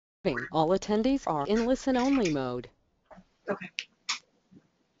All attendees are in listen-only mode. Okay.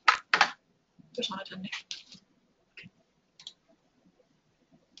 There's not attending.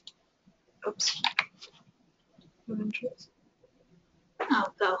 Oops. Oh,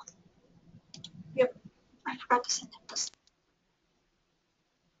 go. Yep. I forgot to send him this.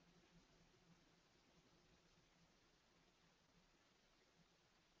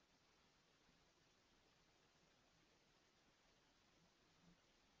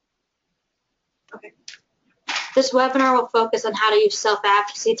 Okay. This webinar will focus on how to use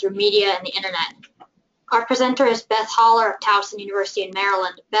self-advocacy through media and the internet. Our presenter is Beth Haller of Towson University in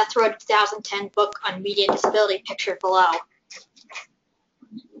Maryland. Beth wrote a 2010 book on media and disability pictured below.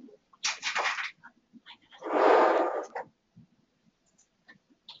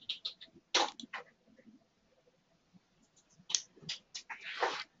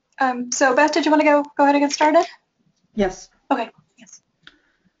 So Beth, did you want to go ahead and get started? Yes. Okay. Yes.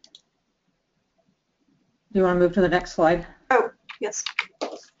 Do you want to move to the next slide? Oh, yes.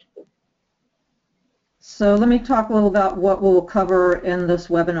 So let me talk a little about what we'll cover in this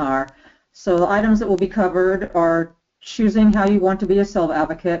webinar. So the items that will be covered are choosing how you want to be a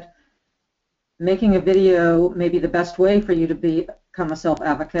self-advocate, making a video may be the best way for you to become a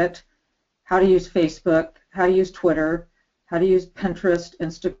self-advocate, how to use Facebook, how to use Twitter, how to use Pinterest,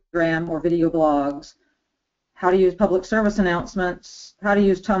 Instagram, or video blogs, how to use public service announcements, how to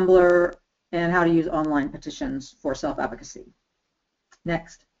use Tumblr, and how to use online petitions for self-advocacy.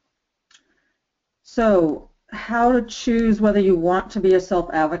 Next. So how to choose whether you want to be a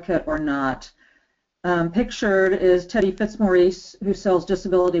self-advocate or not. Pictured is Teddy Fitzmaurice, who sells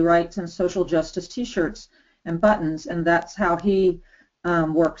disability rights and social justice t-shirts and buttons, and that's how he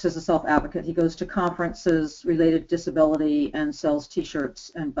works as a self-advocate. He goes to conferences related to disability and sells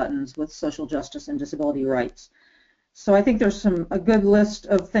t-shirts and buttons with social justice and disability rights. So I think there's a good list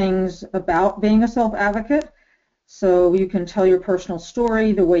of things about being a self-advocate. So you can tell your personal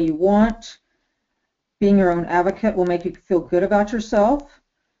story the way you want. Being your own advocate will make you feel good about yourself.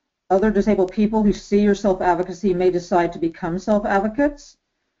 Other disabled people who see your self-advocacy may decide to become self-advocates.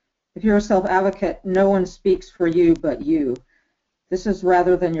 If you're a self-advocate, no one speaks for you but you. This is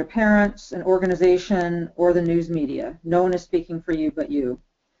rather than your parents, an organization, or the news media. No one is speaking for you but you.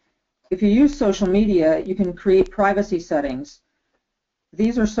 If you use social media, you can create privacy settings.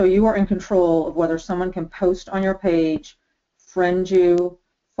 These are so you are in control of whether someone can post on your page, friend you,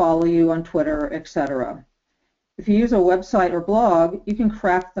 follow you on Twitter, etc. If you use a website or blog, you can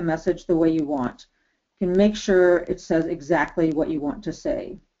craft the message the way you want. You can make sure it says exactly what you want to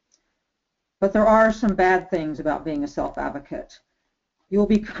say. But there are some bad things about being a self-advocate. You will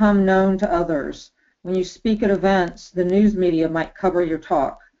become known to others. When you speak at events, the news media might cover your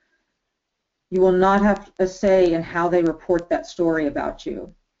talk. You will not have a say in how they report that story about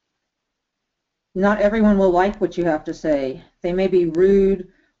you. Not everyone will like what you have to say. They may be rude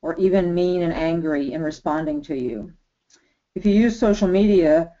or even mean and angry in responding to you. If you use social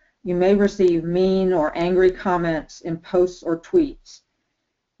media, you may receive mean or angry comments in posts or tweets.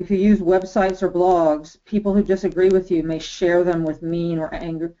 If you use websites or blogs, people who disagree with you may share them with mean or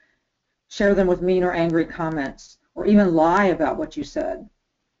angry comments, or even lie about what you said.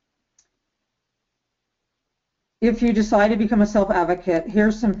 If you decide to become a self-advocate,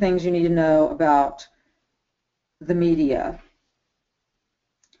 here's some things you need to know about the media.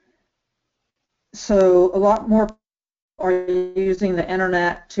 So a lot more are using the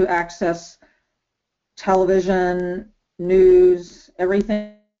internet to access television, news,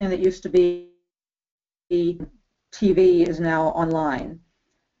 everything that used to be TV is now online.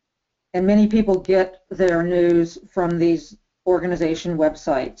 And many people get their news from these organization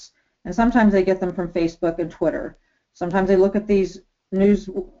websites. And sometimes they get them from Facebook and Twitter. Sometimes they look at these news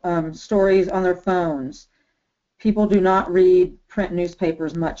stories on their phones. People do not read print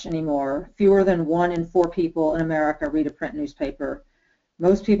newspapers much anymore. Fewer than 1 in 4 people in America read a print newspaper.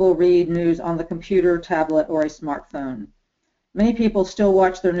 Most people read news on the computer, tablet, or a smartphone. Many people still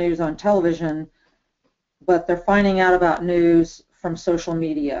watch their news on television, but they're finding out about news from social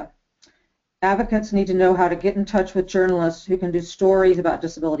media. Advocates need to know how to get in touch with journalists who can do stories about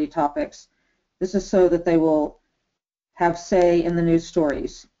disability topics. This is so that they will have say in the news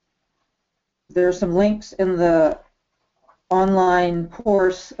stories. There are some links in the online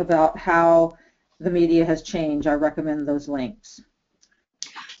course about how the media has changed. I recommend those links.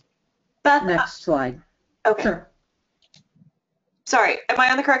 Beth, Next slide. Okay. Sure. Sorry, am I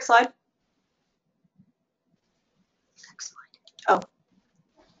on the correct slide? Next slide. Oh.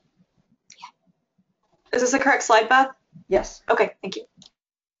 Yeah. Is this the correct slide, Beth? Yes. Okay, thank you.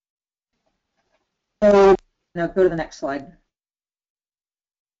 So now go to the next slide.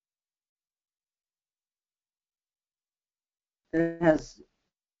 It has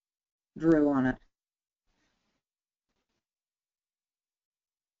Drew on it.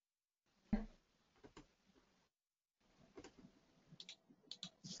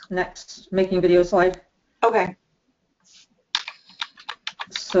 Next, making video slide. Okay.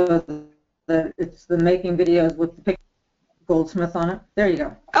 So it's the making videos with the picture Goldsmith on it. There you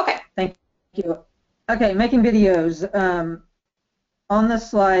go. Okay. Thank you. Okay, making videos. On the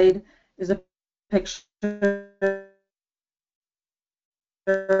slide is a picture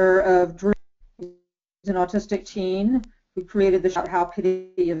of Drew, who's an autistic teen who created the shot How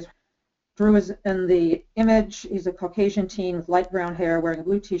Pity Is. Drew is in the image. He's a Caucasian teen with light brown hair, wearing a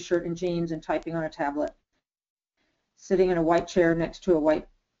blue t-shirt and jeans and typing on a tablet, sitting in a white chair next to a white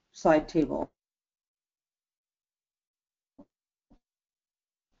side table.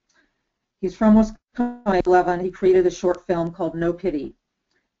 He's from Wisconsin. 11, he created a short film called No Pity.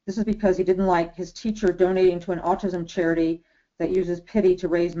 This is because he didn't like his teacher donating to an autism charity that uses pity to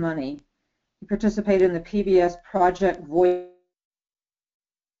raise money. He participated in the PBS Project Voice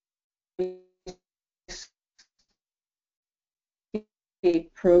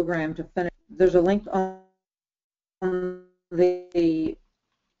program to finish. There's a link on the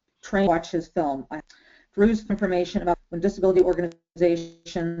train to watch his film. Drew's information about when disability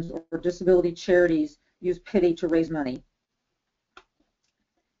organizations or disability charities use pity to raise money.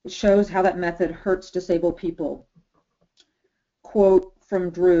 It shows how that method hurts disabled people. Quote from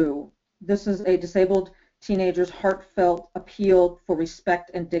Drew, "This is a disabled teenager's heartfelt appeal for respect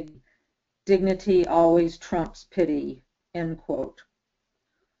and dignity always trumps pity," end quote.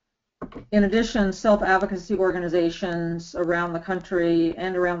 In addition, self-advocacy organizations around the country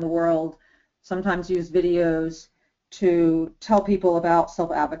and around the world sometimes use videos to tell people about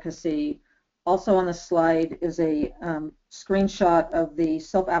self-advocacy. Also on the slide is a screenshot of the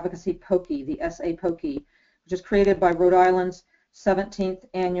self-advocacy Pokey, the SA Pokey, which is created by Rhode Island's 17th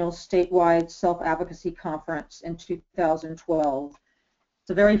annual statewide self-advocacy conference in 2012.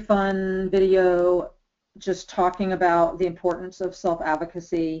 It's a very fun video just talking about the importance of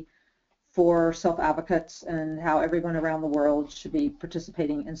self-advocacy for self-advocates and how everyone around the world should be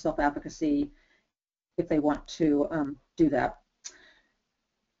participating in self-advocacy if they want to do that.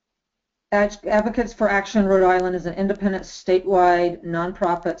 Advocates for Action Rhode Island is an independent statewide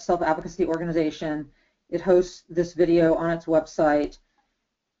nonprofit self-advocacy organization. It hosts this video on its website.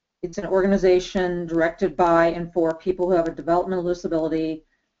 It's an organization directed by and for people who have a developmental disability,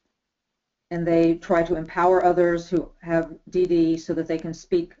 and they try to empower others who have DD so that they can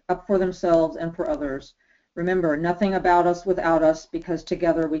speak up for themselves and for others. Remember, nothing about us without us, because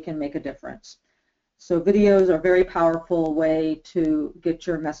together we can make a difference. So videos are a very powerful way to get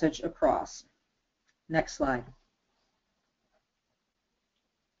your message across. Next slide.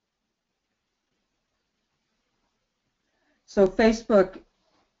 So Facebook,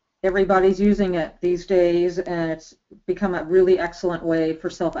 everybody's using it these days, and it's become a really excellent way for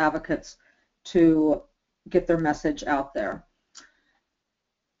self-advocates to get their message out there.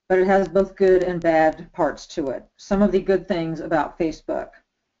 But it has both good and bad parts to it. Some of the good things about Facebook: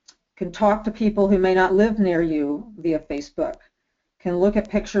 can talk to people who may not live near you via Facebook, can look at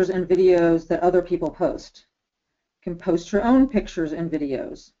pictures and videos that other people post, can post your own pictures and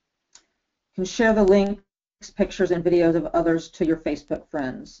videos, can share the links, pictures, and videos of others to your Facebook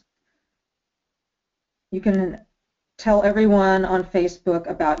friends. You can tell everyone on Facebook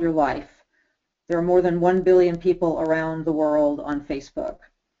about your life. There are more than 1 billion people around the world on Facebook.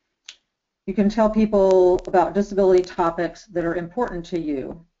 You can tell people about disability topics that are important to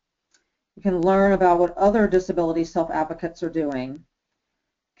you. You can learn about what other disability self-advocates are doing.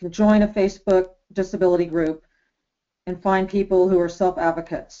 You can join a Facebook disability group and find people who are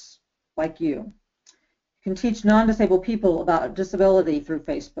self-advocates like you. You can teach non-disabled people about disability through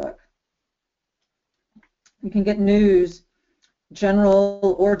Facebook. You can get news,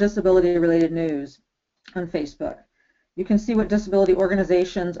 general or disability-related news, on Facebook. You can see what disability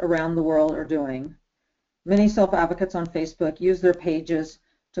organizations around the world are doing. Many self-advocates on Facebook use their pages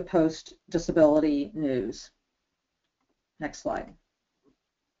to post disability news. Next slide.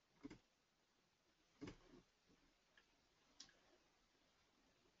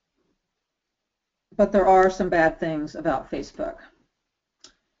 But there are some bad things about Facebook.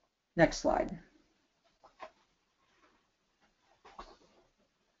 Next slide.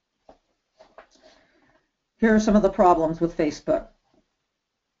 Here are some of the problems with Facebook.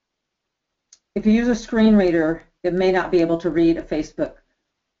 If you use a screen reader, it may not be able to read a Facebook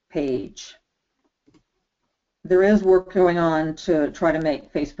page. There is work going on to try to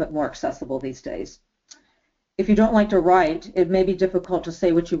make Facebook more accessible these days. If you don't like to write, it may be difficult to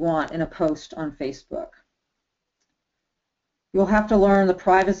say what you want in a post on Facebook. You'll have to learn the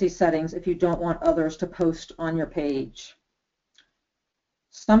privacy settings if you don't want others to post on your page.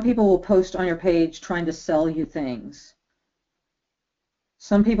 Some people will post on your page trying to sell you things.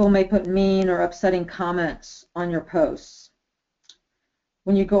 Some people may put mean or upsetting comments on your posts.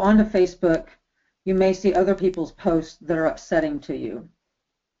 When you go onto Facebook, you may see other people's posts that are upsetting to you.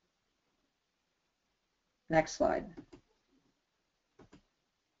 Next slide.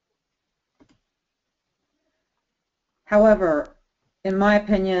 However, in my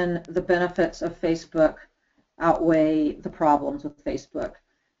opinion, the benefits of Facebook outweigh the problems with Facebook.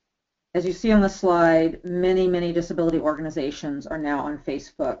 As you see on the slide, many disability organizations are now on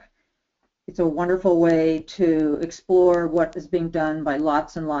Facebook. It's a wonderful way to explore what is being done by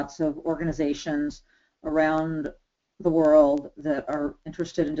lots and lots of organizations around the world that are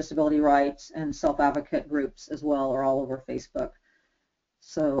interested in disability rights, and self-advocate groups as well are all over Facebook.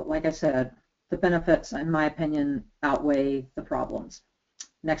 So, like I said, the benefits, in my opinion, outweigh the problems.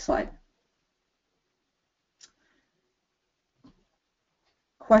 Next slide.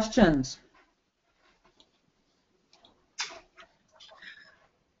 Questions?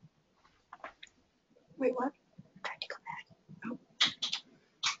 Wait, what? I'm trying to go back. Oh.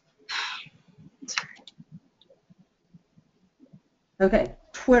 Sorry. Okay,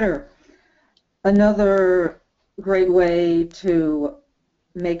 Twitter. Another great way to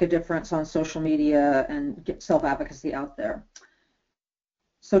make a difference on social media and get self-advocacy out there.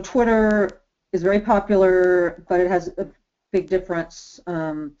 So Twitter is very popular, but it has a big difference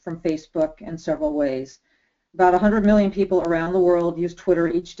from Facebook in several ways. About 100 million people around the world use Twitter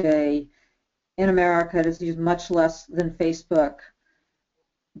each day. In America, it is used much less than Facebook.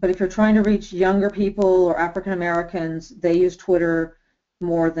 But if you're trying to reach younger people or African Americans, they use Twitter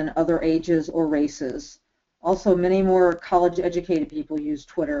more than other ages or races. Also, many more college-educated people use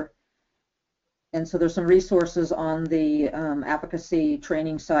Twitter. And so there's some resources on the advocacy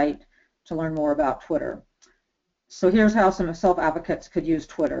training site to learn more about Twitter. So here's how some self-advocates could use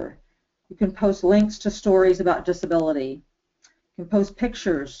Twitter. You can post links to stories about disability. You can post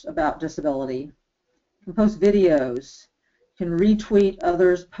pictures about disability. You can post videos. You can retweet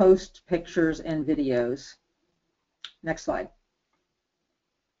others' post pictures and videos. Next slide.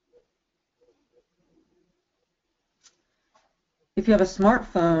 If you have a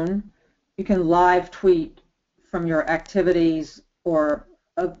smartphone, you can live tweet from your activities or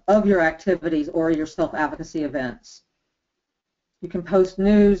of your activities or your self-advocacy events. You can post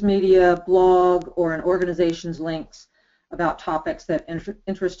news, media, blog, or an organization's links about topics that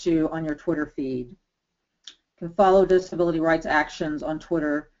interest you on your Twitter feed. You can follow disability rights actions on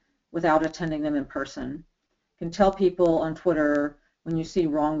Twitter without attending them in person. You can tell people on Twitter when you see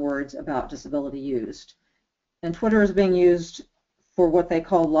wrong words about disability used. And Twitter is being used for what they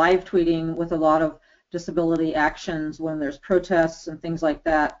call live tweeting with a lot of disability actions when there's protests and things like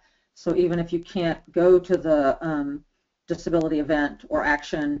that. So even if you can't go to the disability event or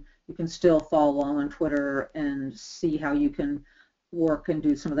action, you can still follow along on Twitter and see how you can work and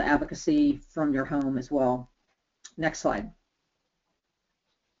do some of the advocacy from your home as well. Next slide.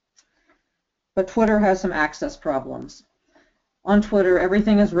 But Twitter has some access problems. On Twitter,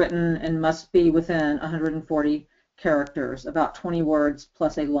 everything is written and must be within 140 characters, about 20 words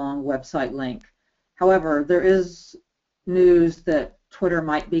plus a long website link. However, there is news that Twitter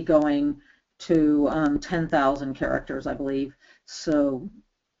might be going to 10,000 characters, I believe. So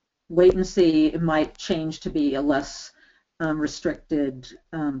wait and see. It might change to be a less restricted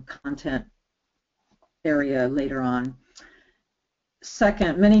content area later on.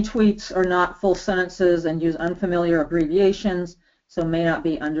 Second, many tweets are not full sentences and use unfamiliar abbreviations, so may not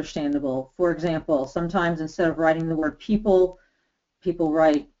be understandable. For example, sometimes instead of writing the word people, people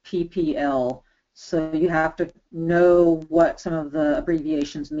write PPL. So you have to know what some of the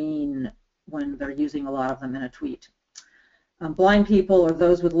abbreviations mean when they're using a lot of them in a tweet. Blind people or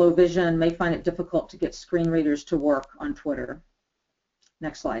those with low vision may find it difficult to get screen readers to work on Twitter.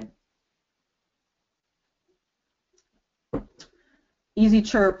 Next slide.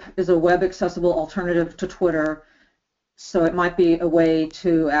 EasyChirp is a web-accessible alternative to Twitter, so it might be a way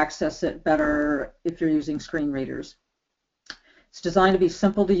to access it better if you're using screen readers. It's designed to be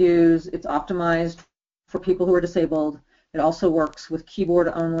simple to use. It's optimized for people who are disabled. It also works with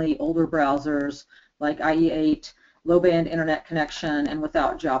keyboard-only older browsers like IE8, low-band internet connection, and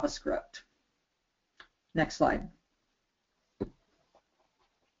without JavaScript. Next slide.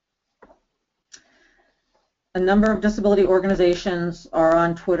 A number of disability organizations are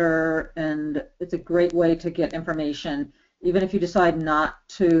on Twitter, and it's a great way to get information. Even if you decide not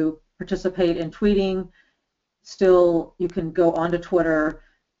to participate in tweeting, still you can go onto Twitter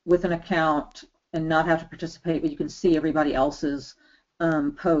with an account and not have to participate, but you can see everybody else's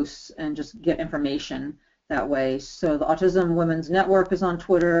posts and just get information that way. So the Autism Women's Network is on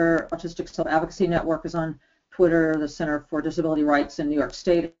Twitter, Autistic Self-Advocacy Network is on Twitter, the Center for Disability Rights in New York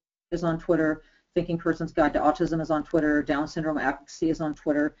State is on Twitter, Thinking Person's Guide to Autism is on Twitter, Down Syndrome Advocacy is on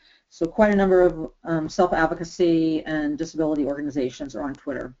Twitter. So quite a number of self-advocacy and disability organizations are on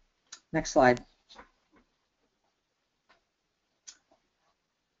Twitter. Next slide.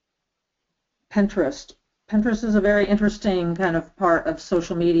 Pinterest. Pinterest is a very interesting kind of part of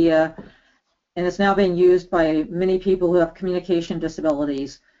social media, and it's now being used by many people who have communication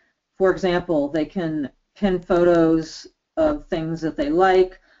disabilities. For example, they can pin photos of things that they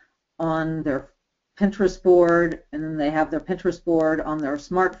like on their Pinterest board, and then they have their Pinterest board on their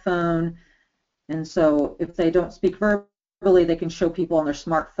smartphone. And so if they don't speak verbally, they can show people on their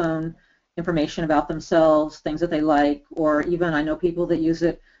smartphone information about themselves, things that they like, or even I know people that use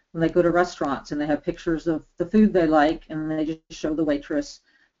it when they go to restaurants and they have pictures of the food they like, and they just show the waitress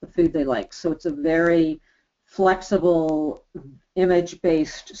the food they like. So it's a very flexible,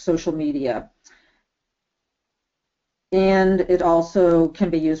 image-based social media. And it also can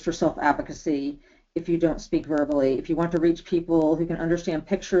be used for self-advocacy if you don't speak verbally. If you want to reach people who can understand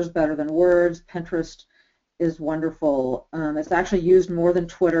pictures better than words, Pinterest is wonderful. It's actually used more than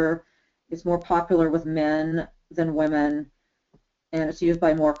Twitter. It's more popular with men than women, and it's used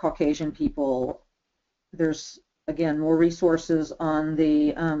by more Caucasian people. There's, again, more resources on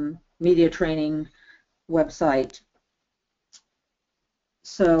the media training website.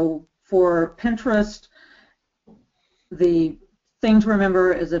 So for Pinterest, the thing to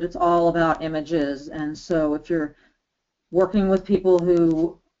remember is that it's all about images, and so if you're working with people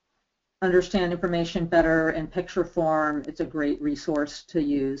who understand information better in picture form, it's a great resource to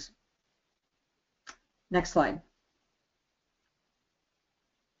use. Next slide.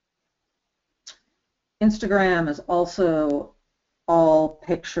 Instagram is also all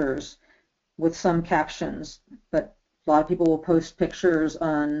pictures with some captions, but a lot of people will post pictures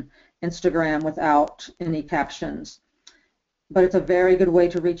on Instagram without any captions. But it's a very good way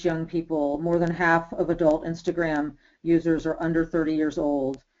to reach young people. More than half of adult Instagram users are under 30 years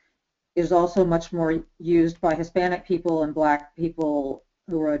old. It is also much more used by Hispanic people and Black people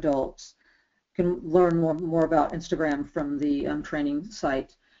who are adults. You can learn more about Instagram from the training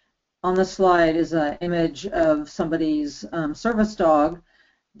site. On this slide is an image of somebody's service dog,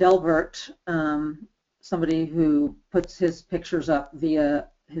 Delbert, somebody who puts his pictures up via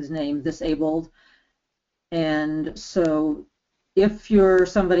his name, Disabled. And so if you're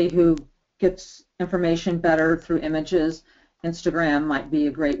somebody who gets information better through images, Instagram might be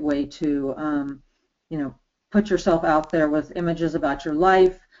a great way to put yourself out there with images about your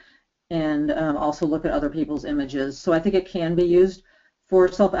life, and also look at other people's images. So I think it can be used for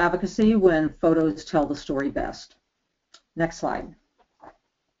self-advocacy when photos tell the story best. Next slide.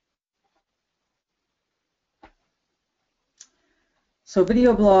 So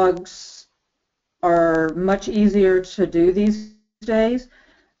video blogs are much easier to do these days.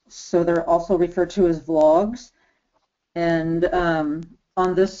 So they're also referred to as vlogs. And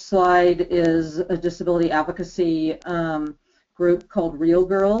on this slide is a disability advocacy group called Real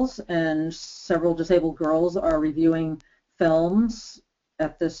Girls, and several disabled girls are reviewing films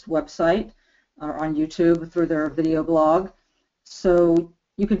at this website or on YouTube through their video blog. So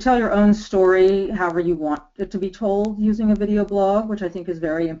you can tell your own story however you want it to be told using a video blog, which I think is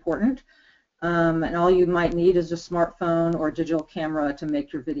very important. And all you might need is a smartphone or digital camera to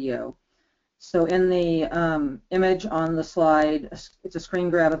make your video. So in the image on the slide, it's a screen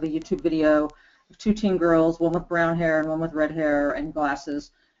grab of a YouTube video of two teen girls, one with brown hair and one with red hair and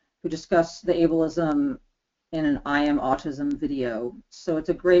glasses, who discuss the ableism in an I Am Autism video. So it's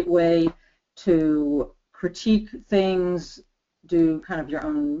a great way to critique things, do kind of your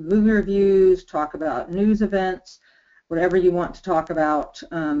own movie reviews, talk about news events, whatever you want to talk about.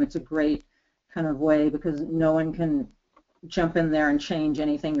 It's a great kind of way because no one can jump in there and change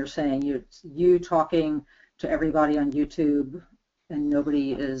anything you're saying. It's you talking to everybody on YouTube, and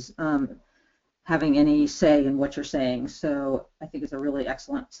nobody is having any say in what you're saying. So I think it's a really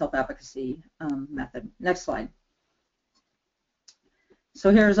excellent self-advocacy method. Next slide. So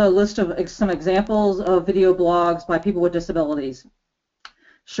here's a list of some examples of video blogs by people with disabilities.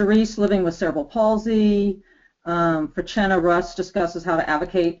 Charisse, living with cerebral palsy. Frachena Russ discusses how to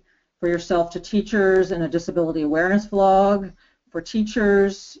advocate for yourself to teachers in a disability awareness vlog. For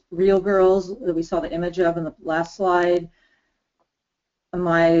teachers, Real Girls, that we saw the image of in the last slide.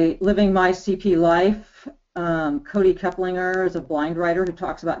 Living My CP Life. Cody Keplinger is a blind writer who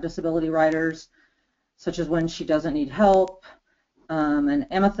talks about disability writers, such as when she doesn't need help. And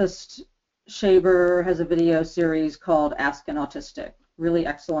Amethyst Shaber has a video series called Ask an Autistic. Really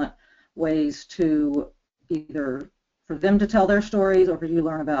excellent ways to either for them to tell their stories or for you to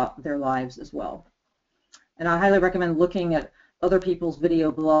learn about their lives as well. And I highly recommend looking at other people's video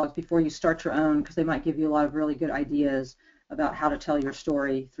blogs before you start your own, because they might give you a lot of really good ideas about how to tell your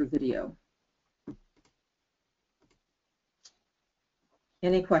story through video.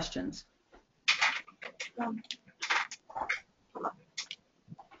 Any questions?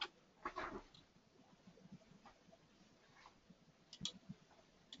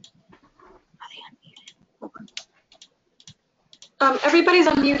 Everybody's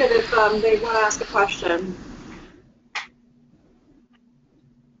unmuted if they want to ask a question.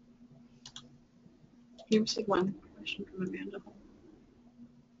 You received one question from Amanda.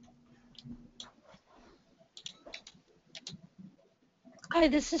 Hi,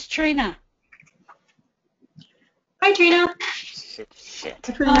 this is Trina. Hi, Trina. Hi,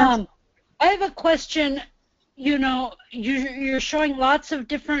 Trina. I have a question. You know, you're showing lots of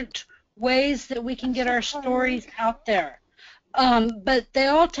different ways that we can get our stories out there, but they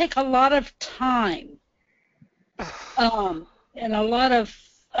all take a lot of time, and a lot of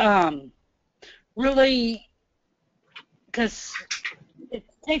really, because it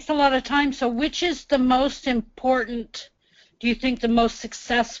takes a lot of time. So which is the most important, do you think, the most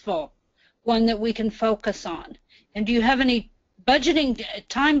successful one that we can focus on? And do you have any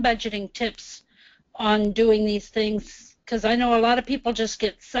time budgeting tips on doing these things? Because I know a lot of people just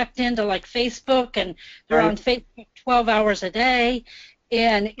get sucked into like Facebook, and they're on Facebook 12 hours a day,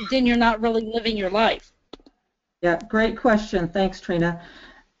 and then you're not really living your life. Yeah, great question. Thanks, Trina.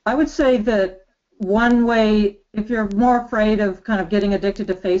 I would say that one way, if you're more afraid of kind of getting addicted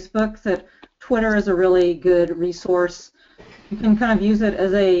to Facebook, that Twitter is a really good resource. You can kind of use it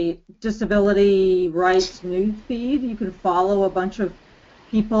as a disability rights news feed. You can follow a bunch of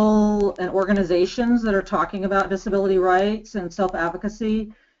people and organizations that are talking about disability rights and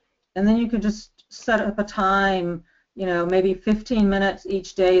self-advocacy, and then you can just set up a time, you know, maybe 15 minutes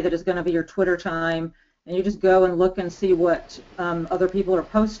each day that is going to be your Twitter time, and you just go and look and see what other people are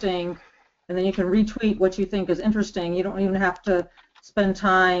posting, and then you can retweet what you think is interesting. You don't even have to spend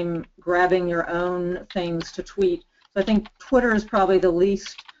time grabbing your own things to tweet. So I think Twitter is probably the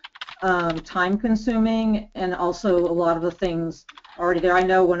least time-consuming, and also a lot of the things already there. I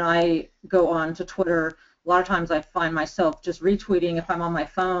know when I go on to Twitter, a lot of times I find myself just retweeting if I'm on my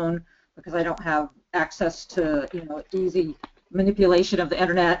phone, because I don't have access to, you know, easy manipulation of the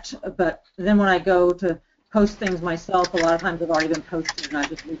internet. But then when I go to post things myself, a lot of times they've already been posted and I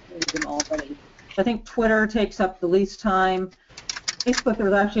just retweeted them already. So I think Twitter takes up the least time. Facebook, there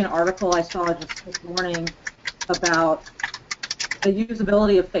was actually an article I saw just this morning about the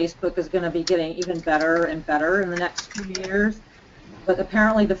usability of Facebook is going to be getting even better and better in the next few years. But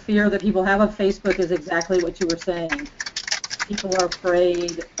apparently the fear that people have of Facebook is exactly what you were saying. People are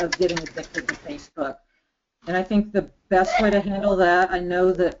afraid of getting addicted to Facebook. And I think the best way to handle that, I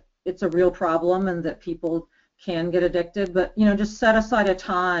know that it's a real problem and that people can get addicted, but, you know, just set aside a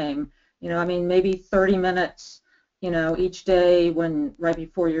time, you know, I mean, maybe 30 minutes, you know, each day when right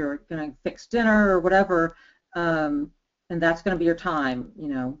before you're going to fix dinner or whatever, and that's going to be your time, you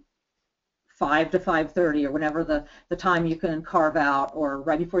know, 5 to 5:30 or whenever the time you can carve out, or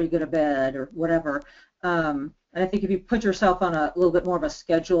right before you go to bed or whatever. And I think if you put yourself on a little bit more of a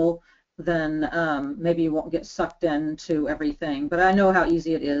schedule, then maybe you won't get sucked into everything. But I know how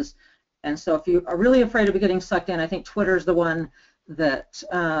easy it is. And so if you are really afraid of getting sucked in, I think Twitter is the one that,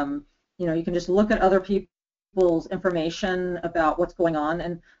 you know, you can just look at other people's information about what's going on.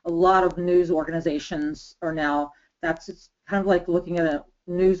 And a lot of news organizations are now, it's kind of like looking at a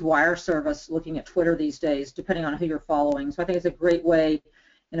news wire service, looking at Twitter these days, depending on who you're following. So I think it's a great way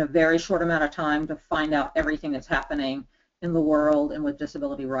in a very short amount of time to find out everything that's happening in the world and with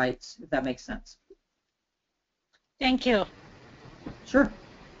disability rights, if that makes sense. Thank you. Sure.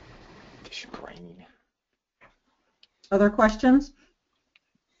 Other questions?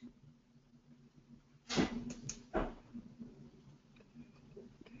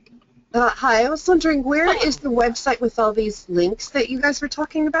 Hi, I was wondering, where is the website with all these links that you guys were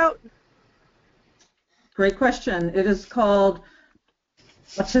talking about? Great question. It is called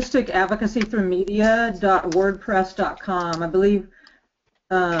autisticadvocacythroughmedia.wordpress.com. I believe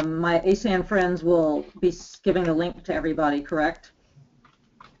my ASAN friends will be giving a link to everybody, correct?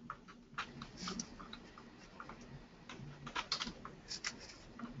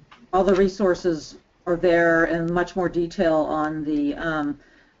 All the resources are there and much more detail on the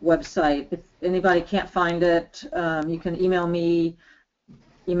website. If anybody can't find it, you can email me,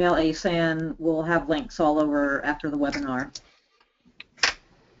 email ASAN. We'll have links all over after the webinar.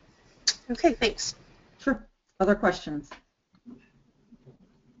 Okay, thanks. Sure. Other questions?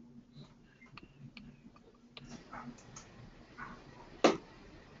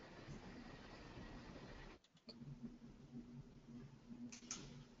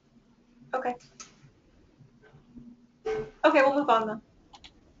 Okay. Okay, we'll move on then.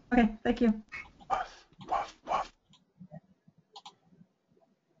 Okay, thank you.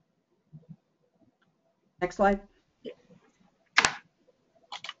 Next slide.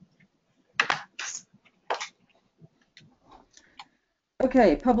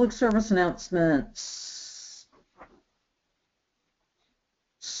 Okay, public service announcements.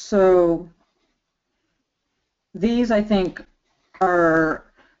 So these, I think, are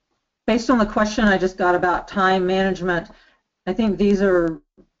based on the question I just got about time management. I think these are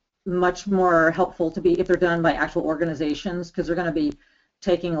much more helpful to be if they're done by actual organizations, because they're going to be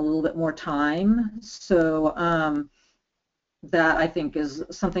taking a little bit more time. So that, I think, is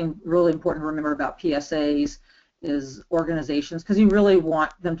something really important to remember about PSAs is organizations, because you really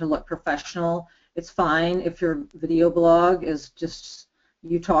want them to look professional. It's fine if your video blog is just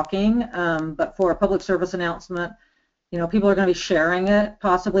you talking, but for a public service announcement, you know, people are going to be sharing it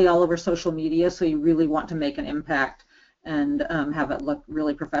possibly all over social media, so you really want to make an impact and have it look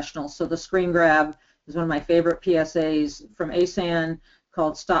really professional. So the screen grab is one of my favorite PSAs from ASAN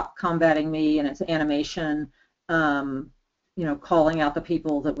called Stop Combating Me, and it's animation, you know, calling out the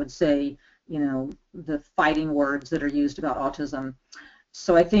people that would say, you know, the fighting words that are used about autism.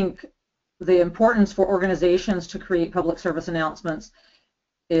 So I think the importance for organizations to create public service announcements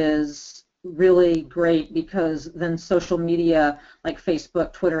is really great, because then social media like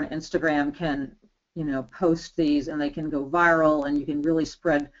Facebook, Twitter, and Instagram can, you know, post these and they can go viral, and you can really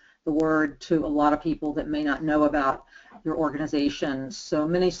spread the word to a lot of people that may not know about your organization. So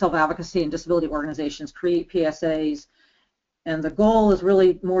many self-advocacy and disability organizations create PSAs, and the goal is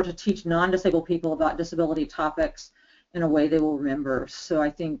really more to teach non-disabled people about disability topics in a way they will remember. So I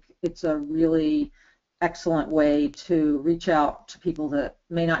think it's a really excellent way to reach out to people that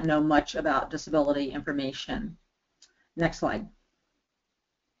may not know much about disability information. Next slide.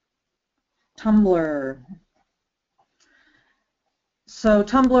 Tumblr. So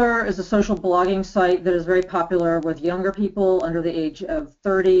Tumblr is a social blogging site that is very popular with younger people under the age of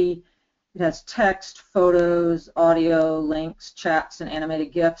 30. It has text, photos, audio, links, chats, and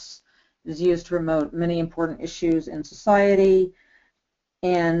animated GIFs. It is used to promote many important issues in society,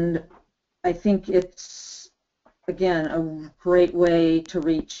 and I think it's, again, a great way to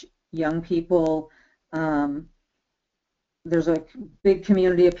reach young people. There's a big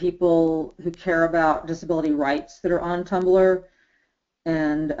community of people who care about disability rights that are on Tumblr,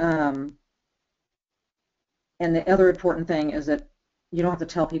 and the other important thing is that you don't have to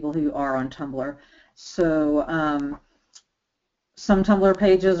tell people who you are on Tumblr. So some Tumblr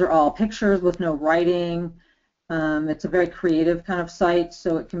pages are all pictures with no writing. It's a very creative kind of site,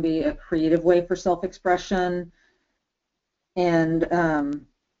 so it can be a creative way for self-expression. And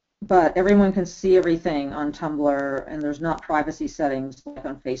but everyone can see everything on Tumblr, and there's not privacy settings like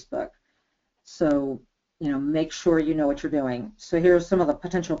on Facebook. So, you know, make sure you know what you're doing. So here's some of the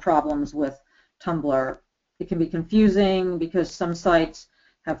potential problems with Tumblr. It can be confusing because some sites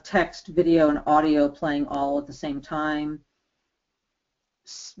have text, video, and audio playing all at the same time.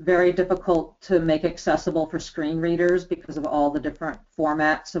 It's very difficult to make accessible for screen readers because of all the different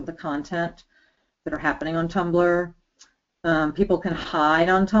formats of the content that are happening on Tumblr. People can hide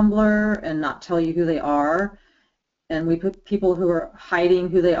on Tumblr and not tell you who they are. And we put people who are hiding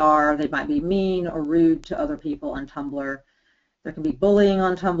who they are, they might be mean or rude to other people on Tumblr. There can be bullying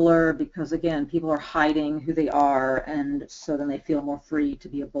on Tumblr because, again, people are hiding who they are, and so then they feel more free to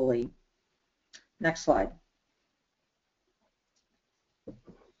be a bully. Next slide.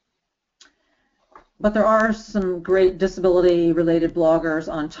 But there are some great disability-related bloggers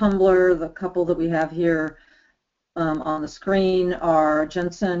on Tumblr. The couple that we have here on the screen are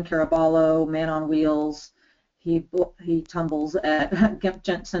Jensen Caraballo, Man on Wheels. He tumbles at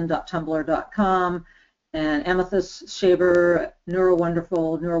jensen.tumblr.com, and Amethyst Shaber,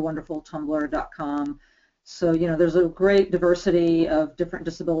 neurowonderful.tumblr.com. So, you know, there's a great diversity of different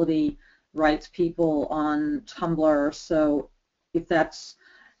disability rights people on Tumblr. So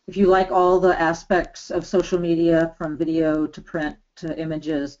if you like all the aspects of social media, from video to print to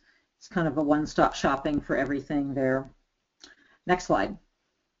images, it's kind of a one-stop shopping for everything there. Next slide.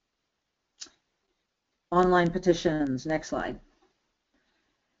 Online petitions. Next slide.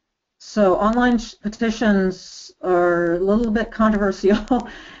 So online petitions are a little bit controversial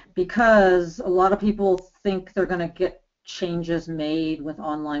because a lot of people think they're going to get changes made with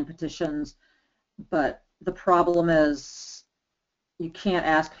online petitions, but the problem is you can't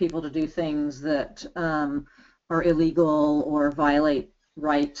ask people to do things that are illegal or violate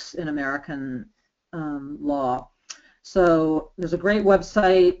rights in American law. So there's a great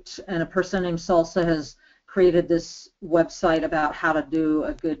website, and a person named Salsa has created this website about how to do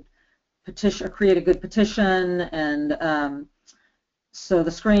a good petition, or create a good petition. And so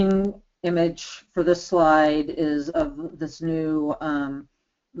the screen image for this slide is of this new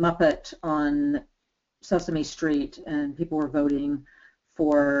Muppet on Sesame Street, and people were voting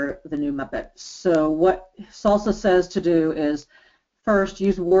for the new Muppet. So what Salsa says to do is, first,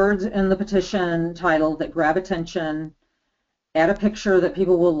 use words in the petition title that grab attention, add a picture that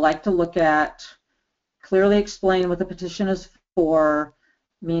people will like to look at, clearly explain what the petition is for,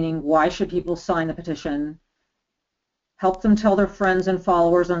 meaning why should people sign the petition, help them tell their friends and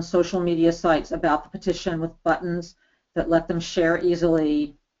followers on social media sites about the petition with buttons that let them share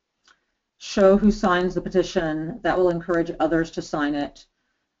easily, show who signs the petition, that will encourage others to sign it,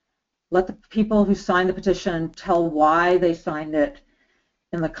 let the people who signed the petition tell why they signed it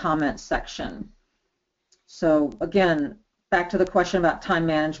in the comments section. So again, back to the question about time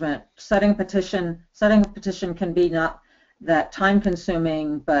management, setting a petition can be not that time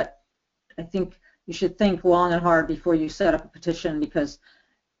consuming, but I think you should think long and hard before you set up a petition, because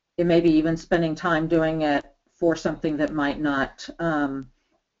it may be even spending time doing it for something that might not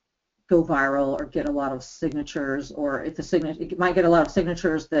go viral or get a lot of signatures, or if it might get a lot of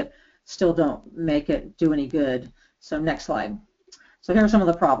signatures that still don't make it do any good. So next slide. So here are some of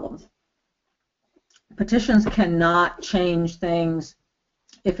the problems. Petitions cannot change things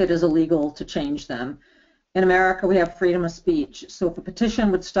if it is illegal to change them. In America, we have freedom of speech. So if a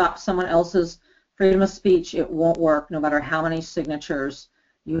petition would stop someone else's freedom of speech, it won't work no matter how many signatures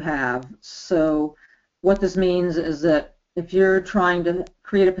you have. So what this means is that if you're trying to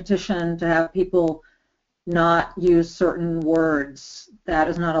create a petition to have people not use certain words, that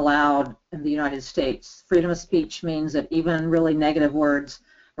is not allowed in the United States. Freedom of speech means that even really negative words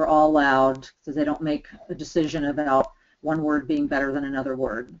are all allowed, so they don't make a decision about one word being better than another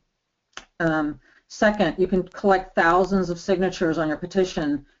word. Second, you can collect thousands of signatures on your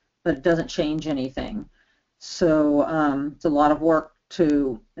petition, but it doesn't change anything. So it's a lot of work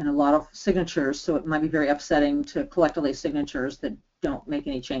and a lot of signatures, so it might be very upsetting to collect all these signatures that don't make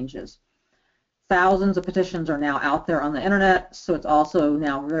any changes. Thousands of petitions are now out there on the internet, so it's also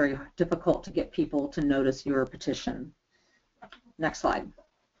now very difficult to get people to notice your petition. Next slide.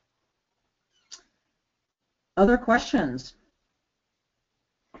 Other questions?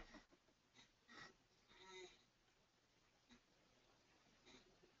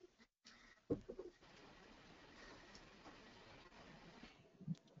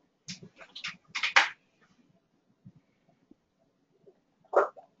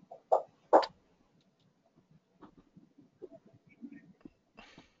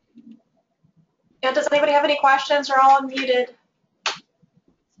 Yeah, does anybody have any questions? You're all unmuted.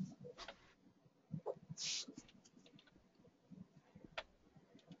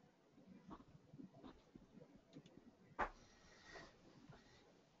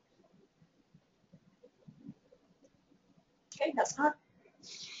 Okay, that's not.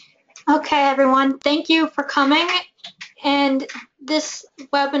 Okay, everyone, thank you for coming. And this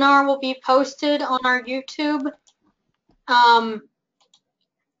webinar will be posted on our YouTube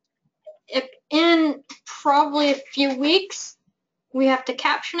in probably a few weeks. We have to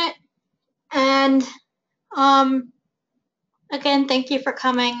caption it. And again, thank you for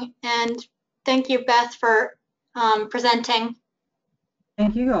coming, and thank you, Beth, for presenting.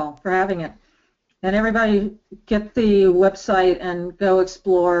 Thank you all for having it. And everybody get the website and go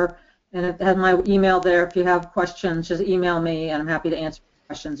explore, and it has my email there. If you have questions, just email me, and I'm happy to answer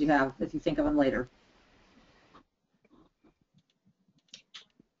questions you have if you think of them later.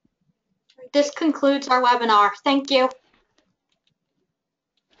 This concludes our webinar. Thank you.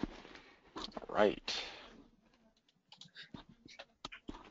 All right.